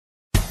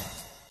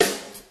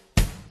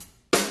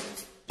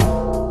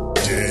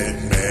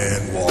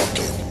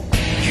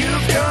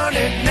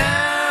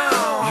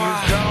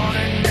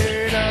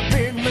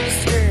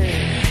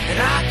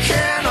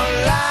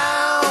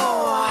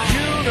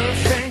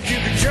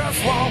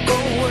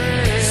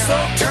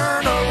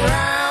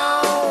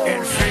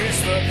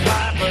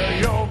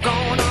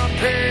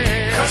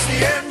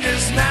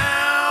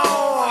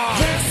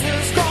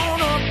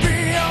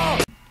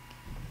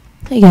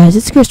Hey guys,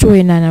 it's Ghost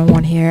Warrior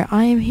 991 here.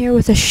 I am here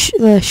with a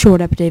short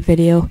update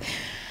video.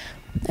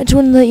 I just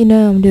want to let you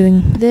know I'm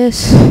doing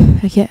this.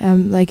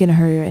 I'm like in a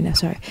hurry right now,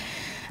 sorry.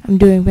 I'm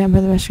doing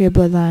Vampire the Masquerade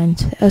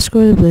Bloodlines,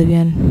 Escort of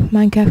Oblivion,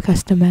 Minecraft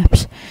custom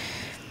maps.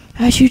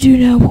 As you do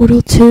know,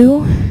 Portal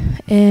 2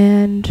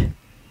 and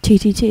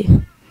TTT.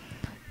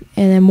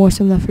 And then more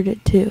some Left 4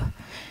 Dead 2.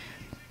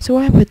 So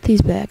why I put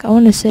these back, I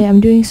want to say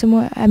I'm doing some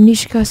more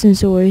Amnesia custom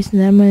stories,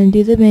 and then I'm going to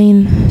do the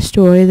main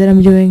story that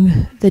I'm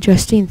doing, the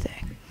Justine thing.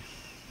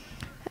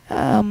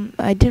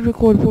 I did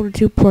record Portal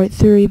 2 Part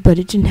 3, but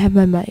it didn't have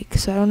my mic,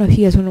 so I don't know if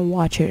you guys want to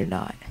watch it or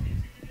not.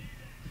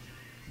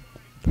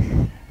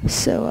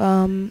 So,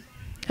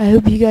 I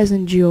hope you guys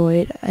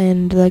enjoyed,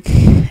 and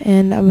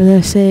I'm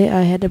gonna say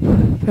I had to,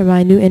 for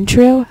my new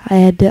intro, I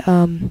had to,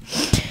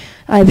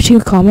 I have 2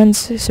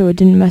 comments, so it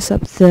didn't mess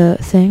up the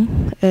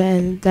thing,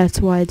 and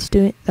that's why I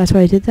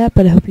did that,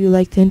 but I hope you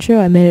liked the intro.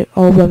 I made it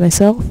all by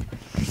myself.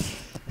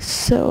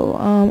 So,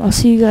 I'll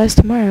see you guys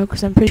tomorrow,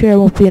 because I'm pretty sure I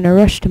won't be in a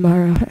rush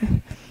tomorrow.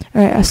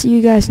 Alright, I'll see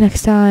you guys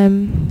next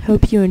time.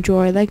 Hope you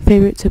enjoy. Like,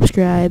 favorite,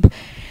 subscribe.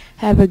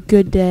 Have a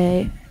good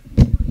day.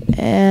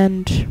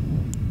 And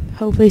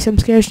hopefully some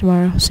scares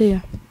tomorrow. See ya.